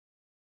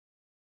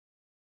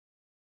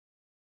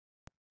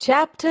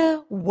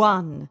Chapter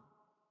 1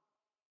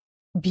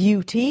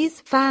 Beauty's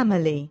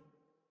Family.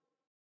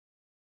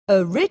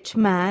 A rich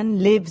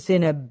man lives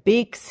in a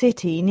big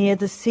city near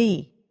the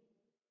sea.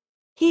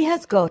 He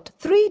has got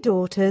 3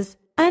 daughters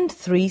and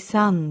 3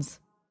 sons.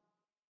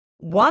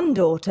 One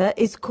daughter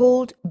is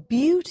called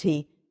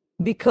Beauty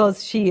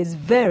because she is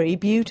very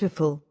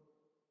beautiful.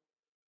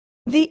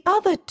 The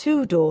other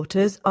 2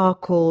 daughters are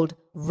called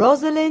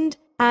Rosalind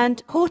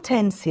and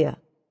Hortensia.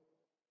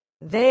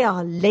 They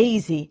are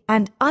lazy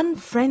and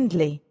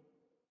unfriendly.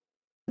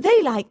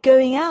 They like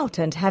going out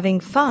and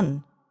having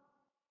fun.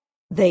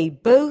 They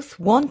both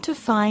want to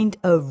find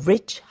a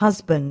rich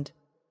husband.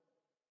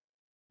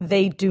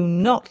 They do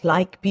not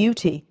like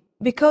Beauty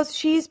because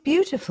she is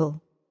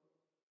beautiful.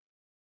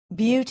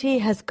 Beauty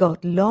has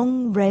got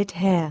long red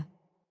hair.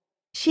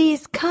 She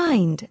is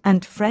kind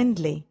and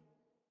friendly.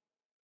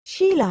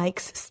 She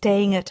likes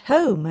staying at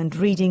home and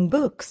reading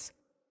books.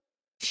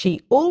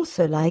 She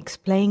also likes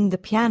playing the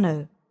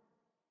piano.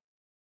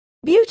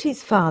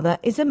 Beauty's father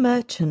is a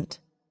merchant.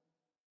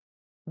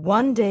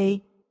 One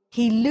day,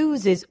 he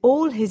loses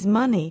all his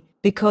money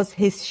because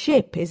his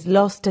ship is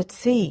lost at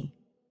sea.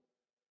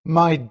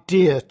 My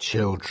dear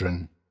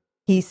children,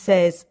 He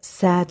says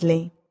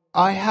sadly,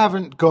 I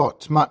haven't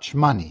got much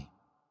money.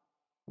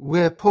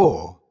 We're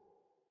poor.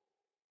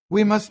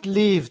 We must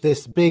leave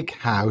this big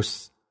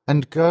house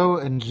and go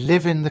and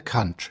live in the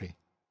country.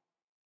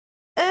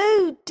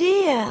 "Oh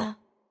dear,"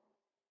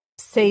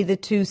 say the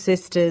 2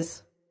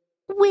 sisters.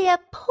 We're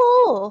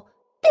poor.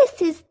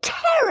 This is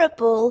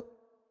terrible.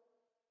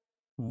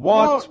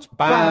 What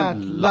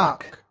bad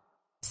luck!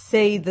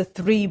 Say the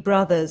 3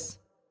 brothers.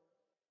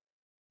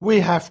 We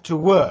have to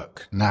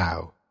work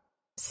now.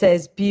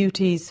 Says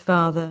Beauty's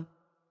father.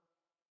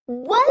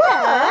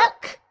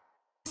 Work?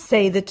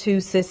 Say the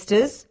 2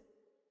 sisters.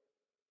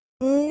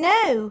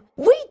 No,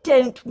 we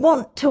don't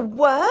want to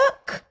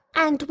work.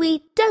 And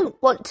we don't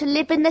want to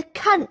live in the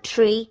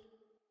country.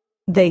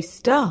 They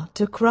start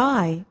to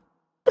cry.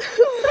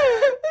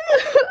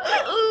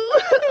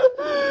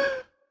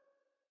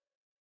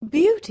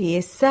 Beauty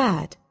is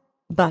sad,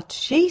 but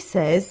she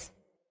says,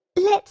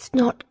 Let's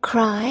not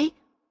cry.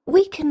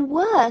 We can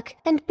work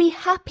and be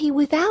happy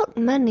without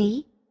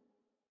money.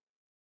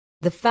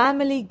 The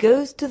family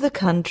goes to the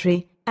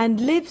country and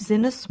lives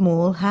in a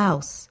small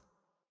house.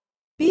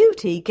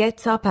 Beauty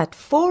gets up at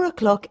 4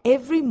 o'clock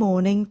every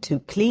morning to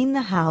clean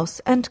the house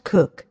and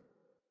cook.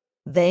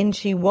 Then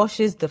she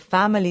washes the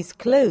family's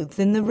clothes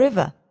in the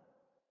river.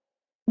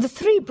 The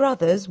 3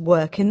 brothers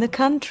work in the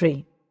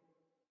country.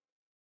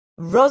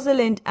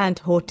 Rosalind and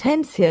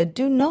Hortensia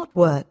do not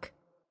work.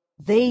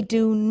 They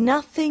do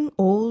nothing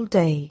all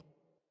day.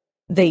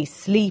 They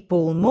sleep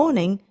all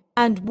morning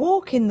and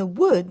walk in the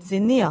woods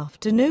in the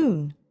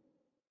afternoon.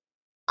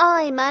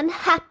 I'm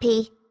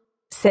unhappy,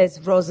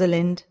 Says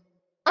Rosalind.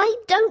 I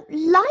don't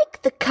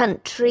like the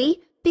country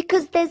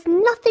because there's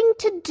nothing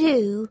to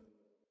do.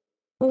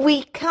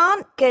 We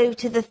can't go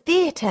to the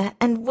theatre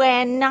and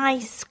wear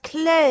nice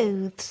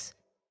clothes,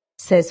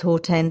 Says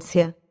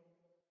Hortensia.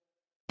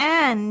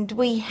 And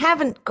we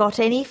haven't got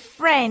any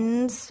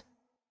friends.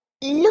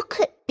 Look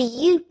at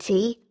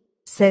Beauty,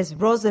 Says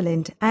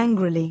Rosalind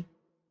angrily.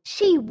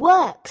 She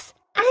works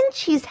and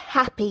she's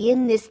happy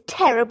in this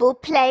terrible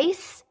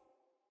place.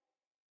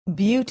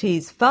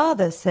 Beauty's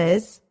father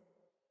says,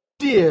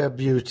 Dear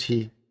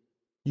Beauty,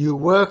 you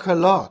work a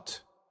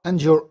lot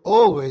and you're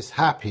always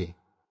happy.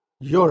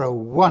 You're a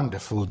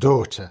wonderful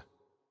daughter.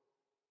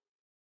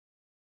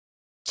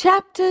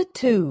 Chapter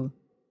 2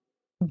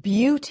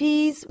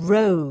 Beauty's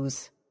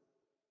Rose.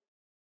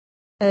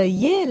 A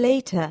year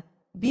later,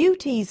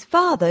 Beauty's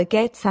father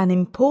gets an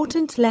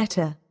important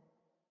letter.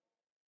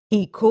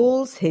 He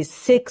calls his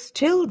 6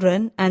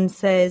 children and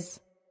says,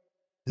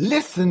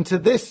 Listen to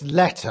this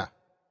letter.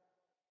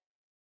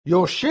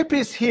 Your ship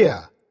is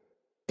here.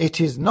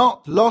 It is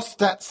not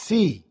lost at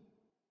sea.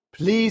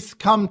 Please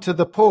come to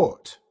the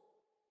port.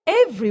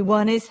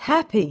 Everyone is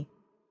happy,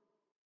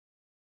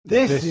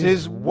 This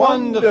is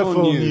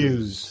wonderful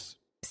news.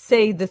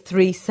 say the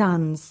 3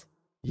 sons.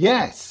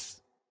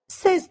 Yes,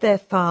 Says their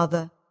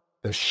father.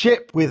 the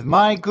ship with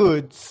my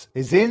goods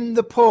is in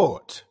the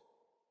port.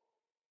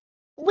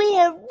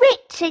 We're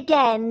rich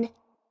again.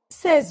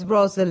 Says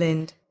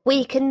Rosalind.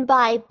 We can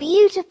buy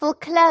beautiful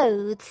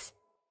clothes.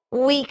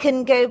 We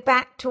can go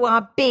back to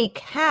our big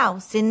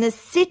house in the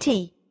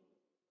city,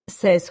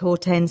 Says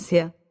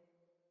Hortensia.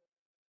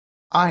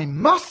 I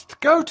must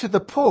go to the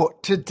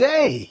port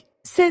today.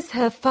 Says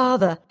her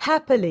father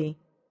happily.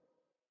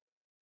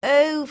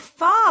 Oh,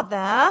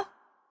 Father,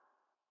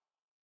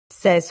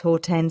 Says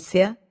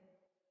Hortensia.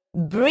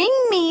 bring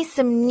me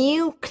some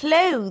new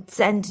clothes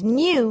and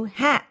new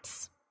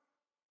hats.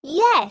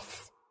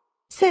 Yes,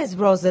 Says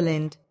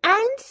Rosalind.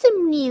 and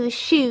some new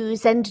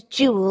shoes and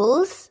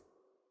jewels.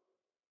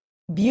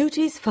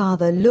 Beauty's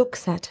father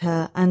looks at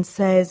her and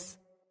says,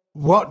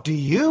 What do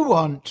you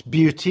want,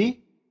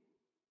 Beauty?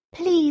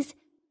 Please,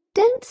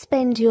 don't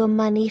spend your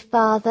money,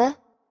 Father.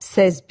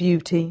 Says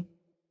Beauty.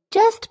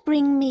 Just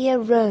bring me a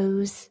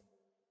rose.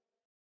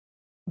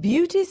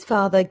 Beauty's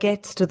father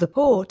gets to the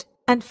port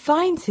and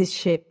finds his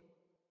ship,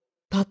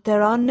 but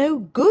there are no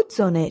goods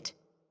on it.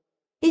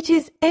 It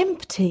is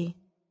empty.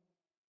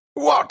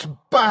 What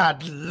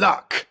bad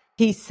luck!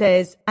 He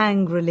says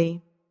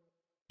angrily.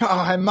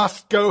 I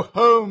must go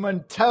home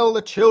and tell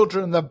the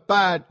children the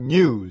bad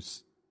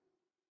news.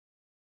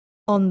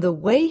 On the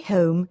way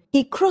home,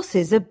 he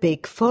crosses a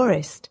big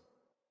forest.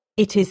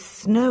 It is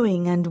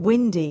snowing and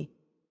windy.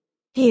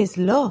 He is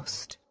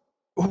lost.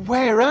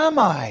 Where am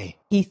I?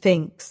 He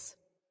thinks.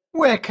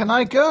 Where can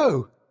I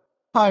go?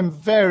 I'm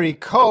very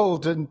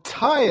cold and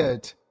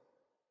tired.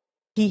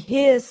 He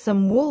hears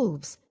some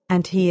wolves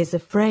and he is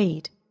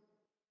afraid.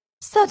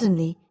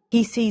 Suddenly,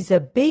 he sees a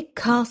big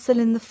castle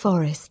in the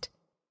forest,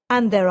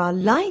 and there are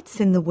lights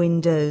in the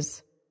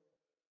windows.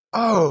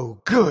 Oh,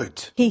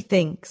 good. He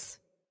thinks.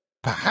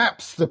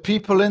 Perhaps the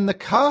people in the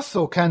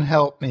castle can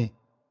help me.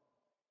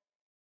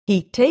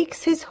 He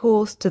takes his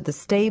horse to the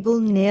stable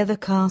near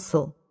the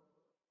castle.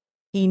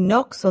 He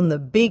knocks on the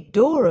big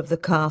door of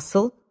the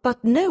castle,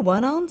 but no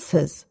one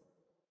answers.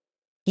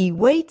 He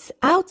waits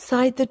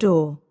outside the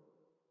door.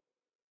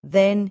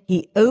 Then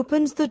he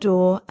opens the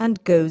door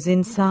and goes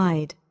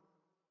inside.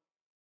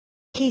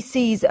 He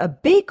sees a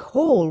big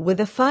hall with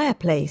a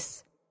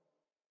fireplace.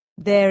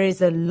 There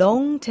is a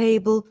long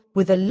table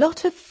with a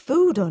lot of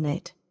food on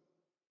it.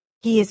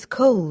 He is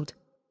cold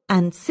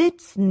and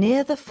sits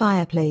near the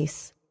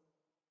fireplace.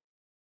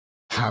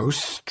 How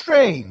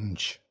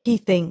strange, he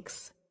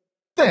thinks.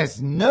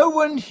 There's no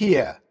one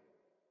here.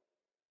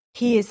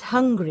 He is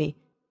hungry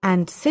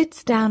and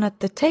sits down at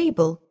the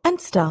table and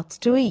starts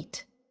to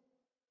eat.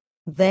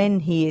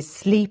 Then he is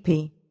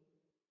sleepy.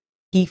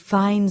 He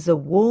finds a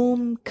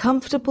warm,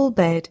 comfortable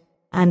bed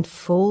and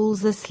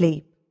falls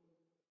asleep.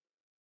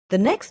 The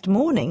next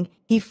morning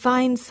he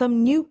finds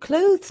some new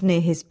clothes near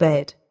his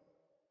bed.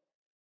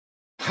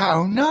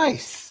 How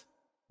nice!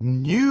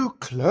 New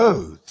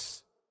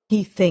clothes,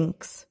 he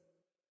thinks.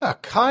 A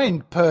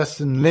kind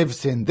person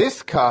lives in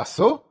this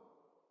castle.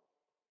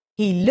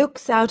 He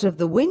looks out of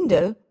the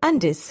window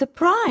and is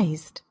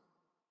surprised.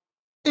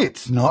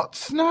 It's not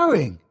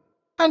snowing,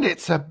 and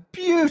it's a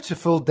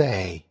beautiful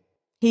day,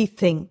 he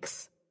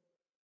thinks.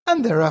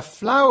 And there are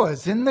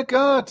flowers in the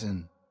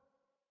garden.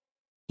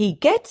 He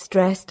gets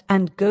dressed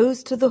and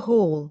goes to the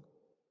hall.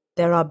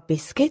 There are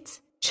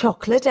biscuits,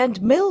 chocolate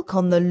and milk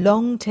on the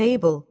long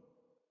table.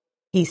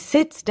 He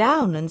sits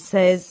down and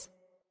says,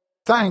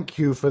 Thank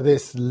you for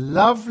this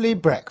lovely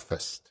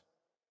breakfast.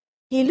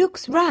 He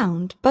looks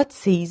round but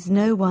sees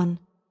no one.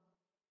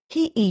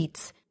 He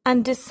eats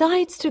and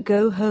decides to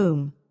go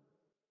home.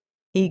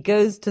 He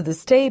goes to the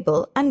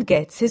stable and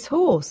gets his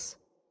horse.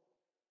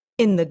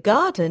 In the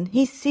garden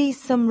he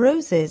sees some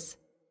roses.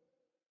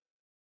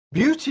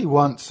 Beauty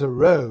wants a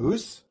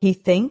rose, he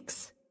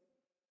thinks.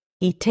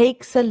 He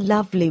takes a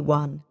lovely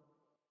one.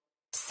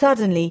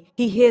 Suddenly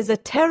he hears a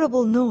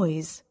terrible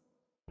noise.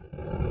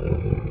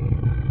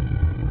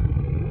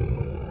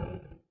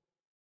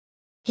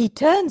 He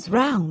turns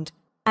round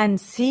and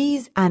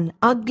sees an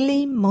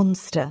ugly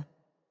monster.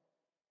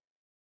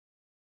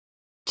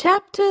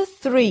 Chapter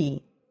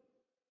 3.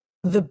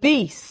 The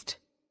Beast.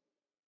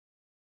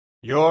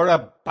 You're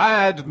a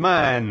bad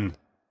man,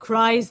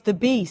 cries the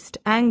beast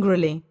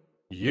angrily.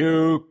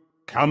 You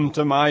come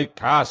to my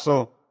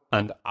castle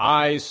and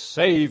I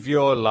save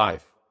your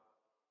life.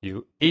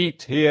 You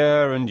eat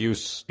here and you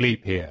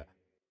sleep here,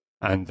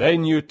 and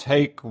then you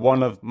take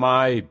one of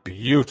my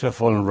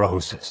beautiful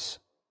roses.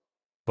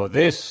 For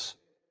this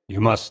you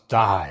must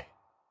die.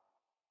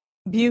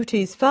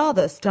 Beauty's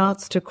father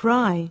starts to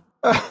cry.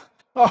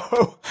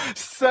 Oh,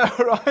 sir,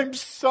 I'm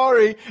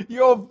sorry.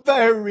 You're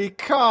very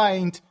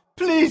kind.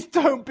 Please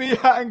don't be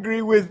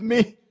angry with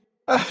me.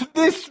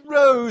 This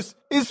rose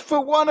is for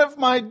one of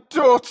my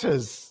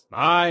daughters.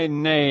 My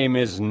name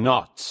is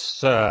not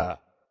Sir.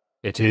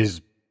 It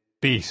is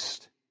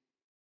Beast.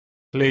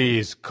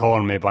 Please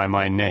call me by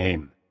my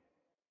name.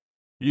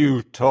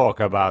 You talk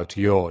about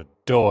your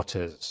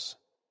daughters.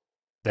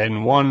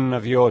 Then one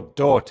of your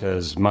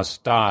daughters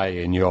must die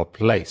in your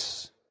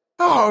place.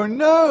 Oh,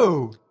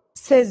 no,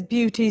 says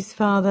Beauty's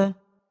father.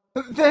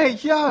 They're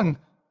young,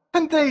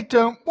 and they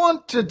don't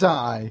want to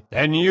die.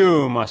 Then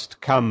you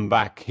must come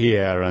back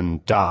here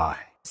and die,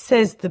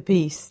 says the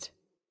beast.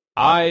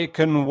 I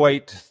can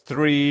wait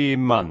 3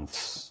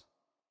 months.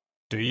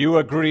 Do you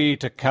agree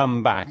to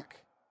come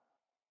back?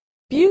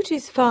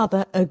 Beauty's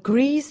father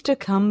agrees to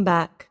come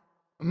back.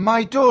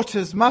 My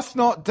daughters must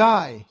not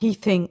die, he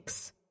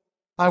thinks.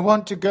 I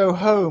want to go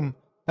home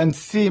and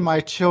see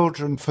my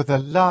children for the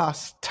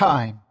last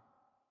time.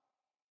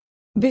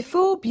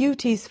 Before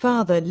Beauty's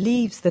father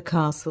leaves the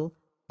castle,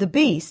 the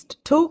beast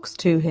talks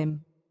to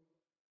him.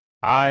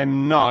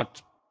 I'm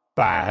not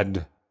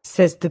bad,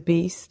 says the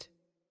beast.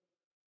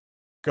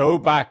 Go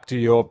back to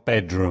your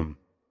bedroom.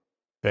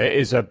 There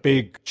is a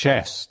big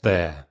chest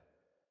there.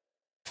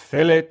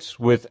 Fill it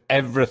with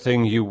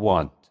everything you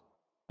want,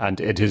 and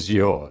it is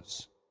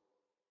yours.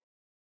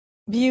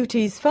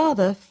 Beauty's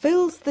father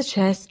fills the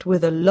chest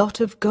with a lot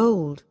of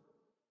gold.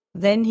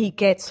 Then he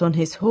gets on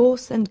his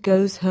horse and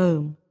goes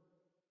home.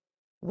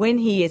 When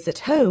he is at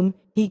home,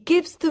 he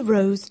gives the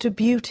rose to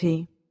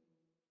Beauty.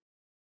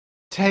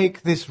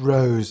 Take this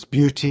rose,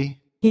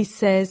 Beauty, He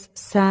says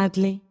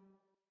sadly.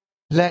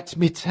 Let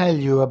me tell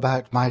you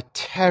about my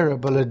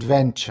terrible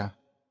adventure.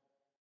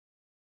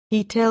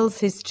 He tells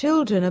his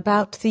children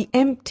about the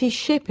empty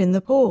ship in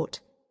the port,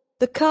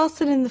 the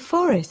castle in the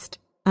forest,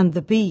 and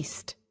the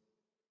beast.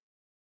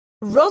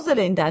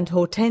 Rosalind and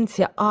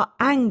Hortensia are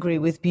angry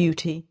with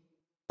Beauty.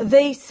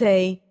 They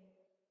say,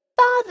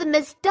 Father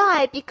must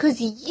die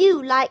because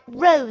you like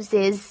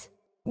roses.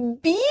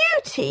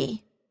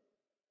 Beauty!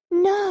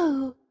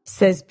 No,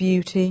 Says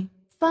Beauty.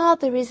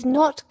 Father is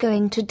not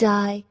going to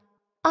die.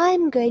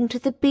 I'm going to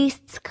the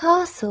beast's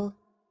castle.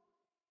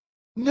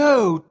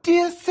 No,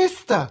 dear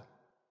sister.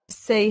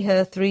 Say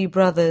her three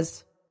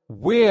brothers.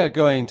 We're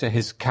going to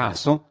his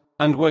castle,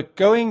 and we're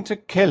going to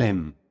kill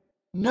him.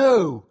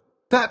 No,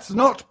 that's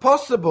not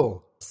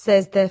possible.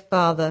 Says their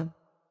father.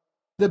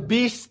 The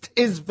beast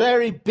is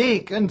very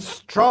big and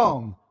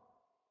strong.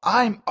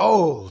 I'm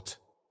old.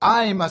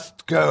 I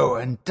must go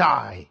and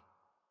die.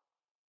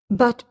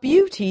 But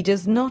Beauty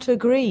does not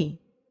agree.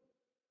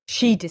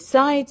 She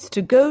decides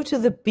to go to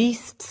the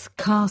beast's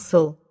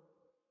castle.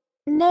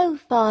 No,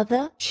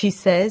 Father, She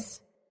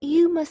says,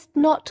 you must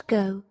not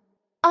go.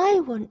 I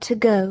want to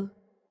go.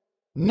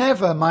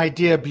 Never, my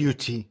dear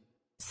Beauty.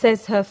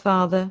 says her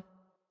father.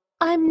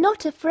 I'm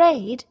not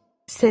afraid.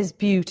 Says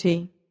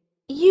Beauty.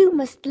 You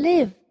must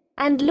live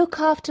and look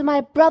after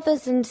my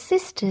brothers and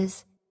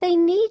sisters. They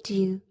need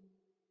you.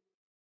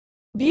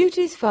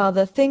 Beauty's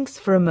father thinks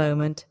for a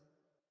moment.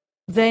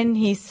 Then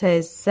he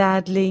says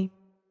sadly,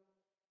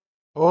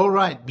 All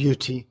right,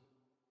 Beauty.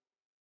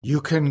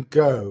 You can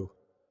go.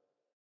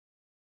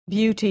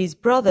 Beauty's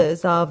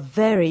brothers are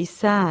very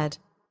sad,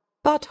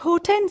 but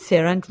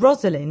Hortensia and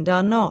Rosalind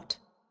are not.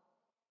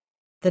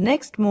 The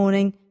next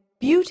morning,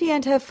 Beauty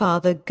and her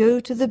father go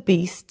to the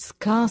beast's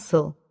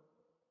castle.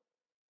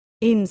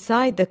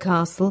 Inside the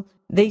castle,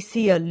 they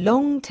see a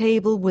long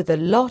table with a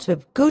lot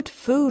of good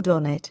food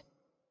on it.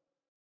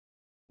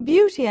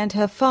 Beauty and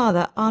her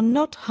father are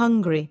not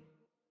hungry,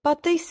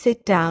 but they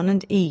sit down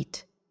and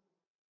eat.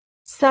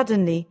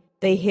 Suddenly,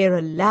 they hear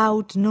a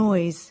loud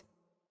noise.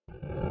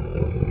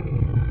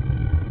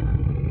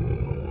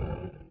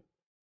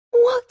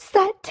 What's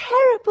that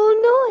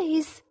terrible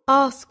noise?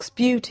 Asks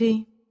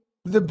Beauty.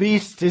 The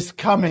beast is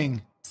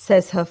coming.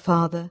 Says her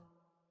father.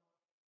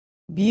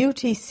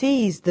 Beauty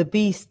sees the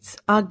beast's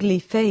ugly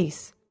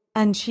face,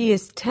 and she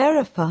is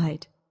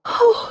terrified.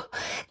 Oh,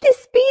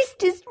 this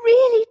beast is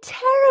really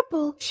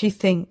terrible. She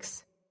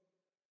thinks.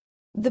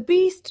 The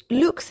beast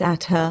looks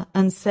at her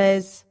and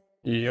says,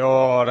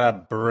 You're a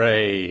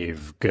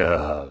brave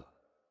girl.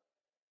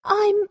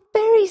 I'm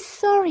very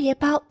sorry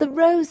about the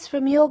rose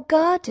from your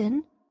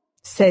garden.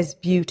 says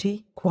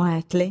Beauty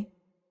quietly.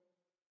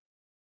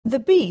 The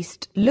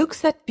beast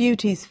looks at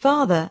Beauty's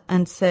father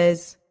and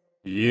says,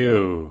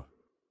 You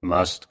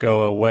must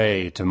go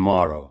away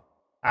tomorrow,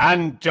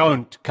 and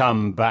don't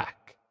come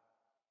back.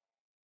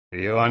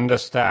 You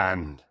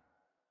understand?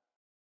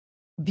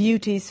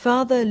 Beauty's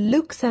father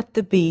looks at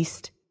the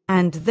beast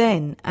and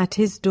then at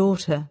his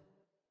daughter.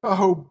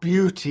 Oh,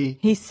 Beauty,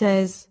 He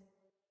says,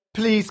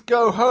 please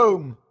go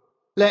home.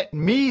 Let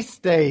me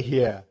stay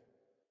here.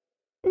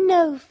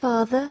 No,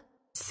 Father,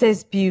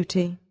 says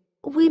Beauty.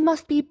 we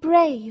must be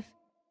brave.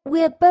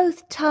 We're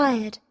both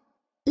tired.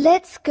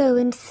 Let's go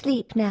and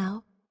sleep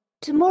now.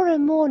 Tomorrow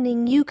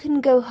morning you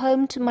can go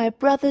home to my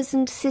brothers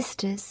and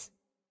sisters.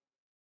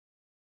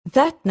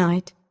 That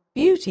night,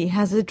 Beauty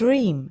has a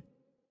dream.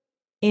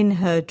 In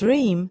her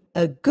dream,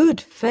 a good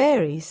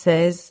fairy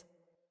says,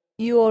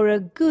 You're a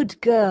good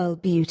girl,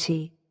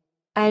 Beauty,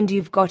 and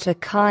you've got a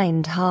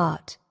kind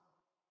heart.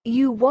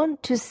 You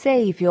want to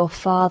save your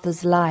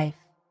father's life.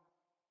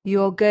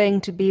 You're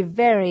going to be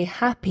very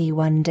happy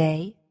one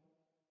day.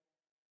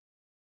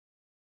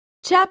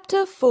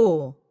 Chapter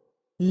 4.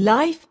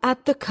 Life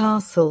at the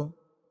Castle.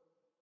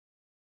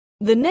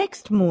 The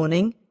next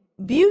morning,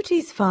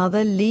 Beauty's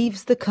father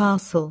leaves the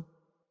castle.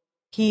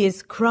 He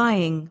is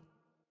crying.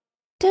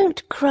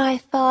 Don't cry,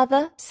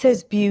 Father,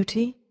 Says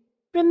Beauty.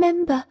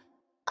 Remember,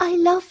 I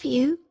love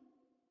you.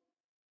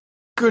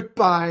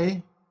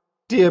 Goodbye,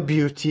 dear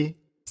Beauty.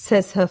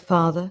 Says her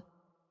father.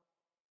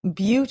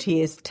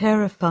 Beauty is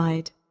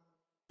terrified.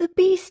 The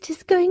beast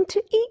is going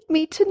to eat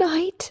me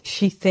tonight.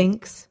 She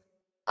thinks.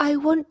 I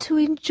want to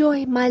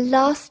enjoy my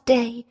last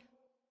day.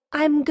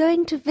 I'm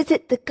going to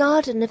visit the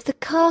garden of the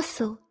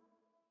castle.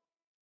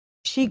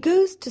 She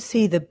goes to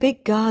see the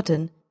big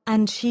garden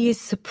and she is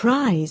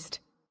surprised.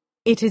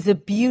 It is a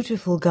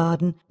beautiful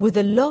garden with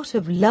a lot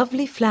of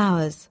lovely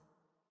flowers.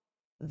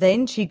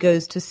 Then she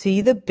goes to see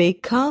the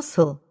big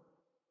castle.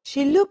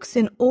 She looks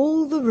in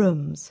all the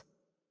rooms.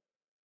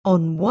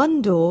 On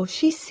one door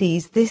she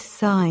sees this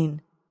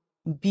sign,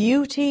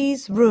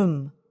 Beauty's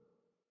Room.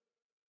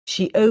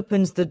 She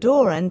opens the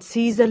door and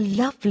sees a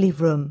lovely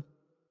room.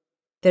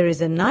 There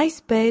is a nice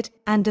bed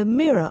and a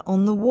mirror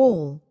on the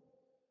wall.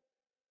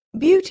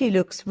 Beauty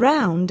looks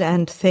round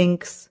and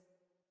thinks,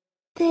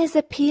 There's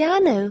a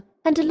piano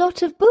and a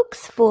lot of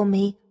books for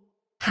me.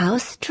 How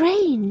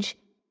strange.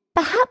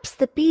 Perhaps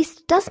the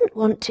beast doesn't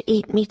want to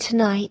eat me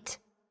tonight.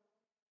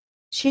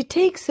 She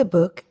takes a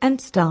book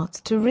and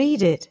starts to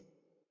read it.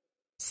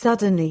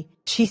 Suddenly,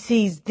 she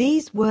sees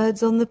these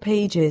words on the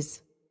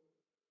pages.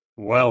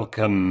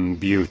 Welcome,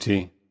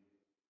 Beauty.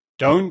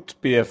 Don't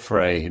be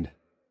afraid.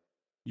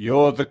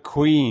 You're the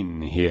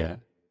queen here.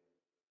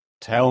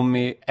 Tell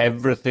me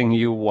everything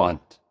you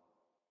want.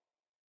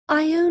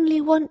 I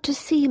only want to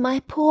see my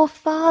poor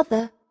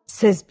father,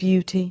 says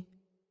Beauty.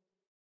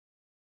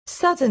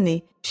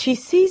 Suddenly, she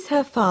sees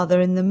her father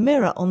in the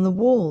mirror on the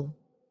wall.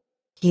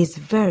 He is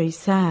very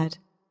sad.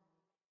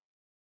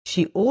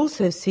 She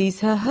also sees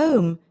her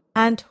home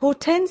and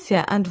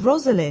Hortensia and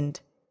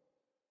Rosalind.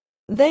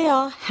 They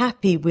are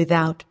happy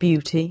without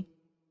Beauty.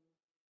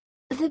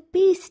 The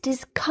beast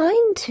is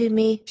kind to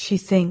me, she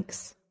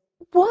thinks.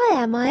 Why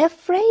am I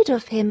afraid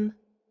of him?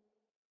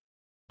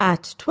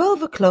 At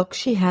 12 o'clock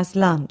she has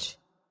lunch.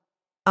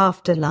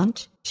 After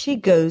lunch she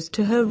goes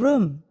to her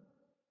room.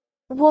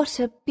 What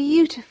a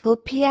beautiful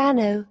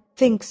piano,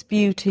 thinks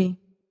Beauty.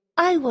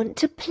 I want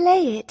to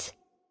play it.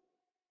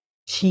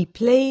 She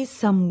plays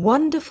some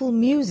wonderful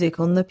music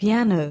on the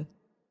piano.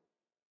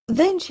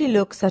 Then she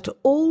looks at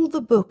all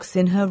the books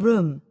in her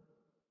room.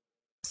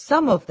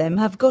 Some of them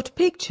have got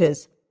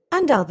pictures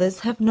and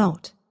others have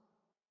not.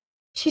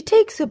 She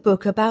takes a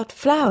book about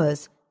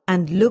flowers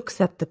and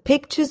looks at the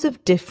pictures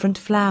of different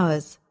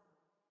flowers.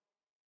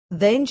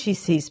 Then she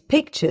sees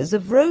pictures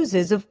of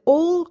roses of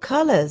all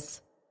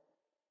colours.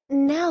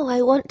 Now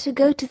I want to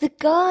go to the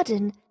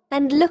garden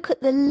and look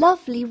at the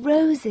lovely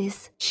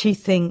roses, she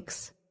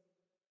thinks.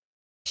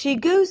 She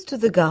goes to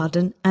the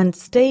garden and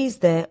stays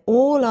there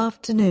all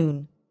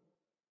afternoon.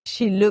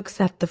 She looks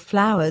at the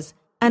flowers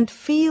and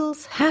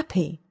feels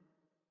happy.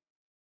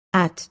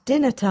 At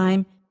dinner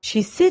time,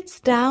 she sits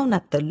down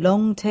at the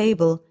long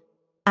table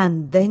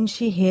and then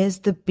she hears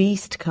the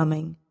beast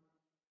coming.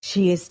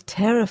 She is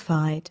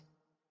terrified.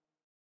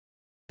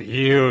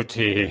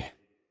 Beauty,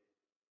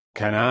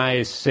 can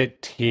I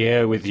sit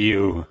here with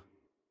you?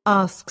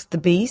 asks the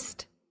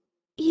beast.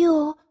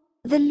 You're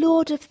the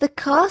lord of the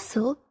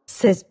castle,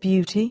 says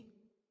Beauty.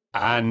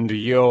 And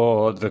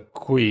you're the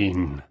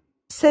queen,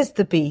 says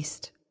the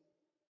beast.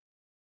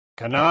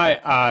 Can I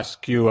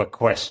ask you a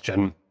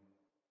question?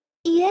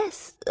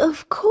 Yes,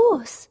 of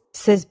course,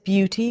 says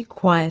Beauty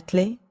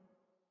quietly.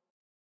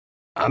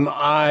 Am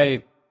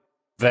I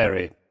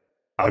very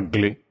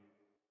ugly?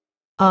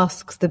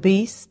 asks the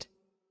beast.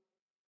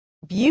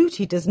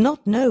 Beauty does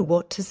not know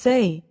what to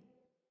say.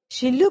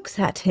 She looks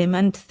at him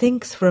and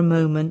thinks for a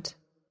moment.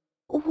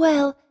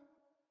 Well,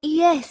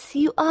 yes,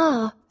 you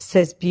are,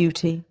 says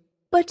Beauty.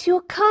 But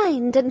you're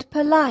kind and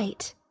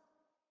polite.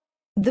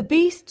 The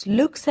beast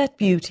looks at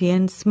Beauty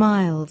and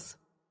smiles.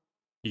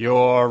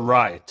 You're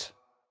right.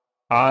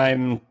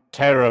 I'm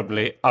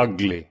terribly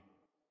ugly,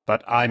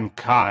 but I'm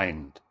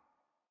kind.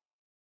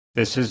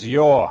 This is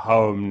your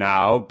home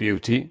now,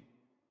 Beauty.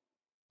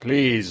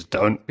 Please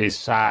don't be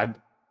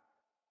sad.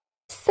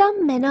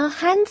 Some men are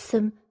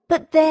handsome,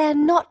 but they're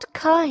not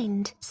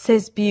kind,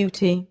 says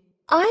Beauty.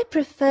 I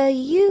prefer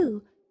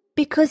you,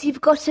 because you've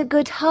got a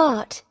good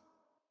heart.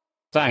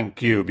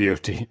 Thank you,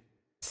 Beauty,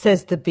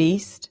 says the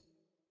beast.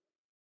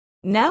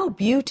 Now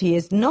Beauty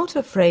is not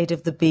afraid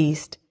of the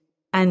beast,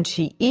 and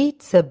she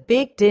eats a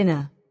big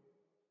dinner.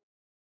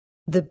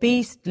 The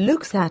beast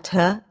looks at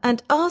her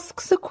and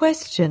asks a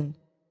question.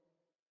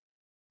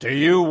 Do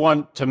you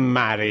want to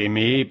marry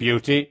me,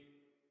 Beauty?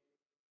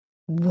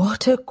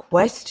 What a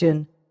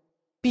question!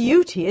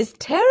 Beauty is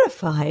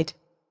terrified.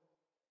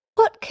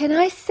 What can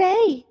I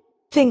say?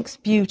 thinks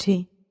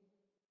Beauty.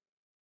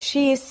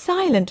 She is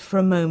silent for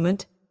a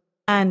moment,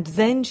 and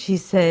then she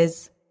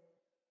says,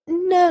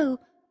 No,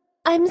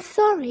 I'm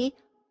sorry.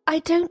 I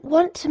don't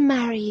want to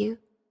marry you.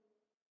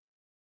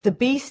 The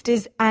beast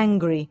is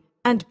angry,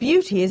 and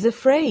Beauty is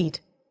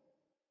afraid.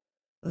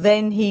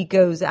 Then he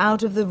goes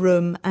out of the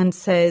room and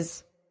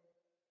says,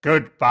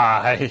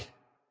 Goodbye,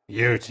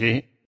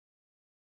 Beauty.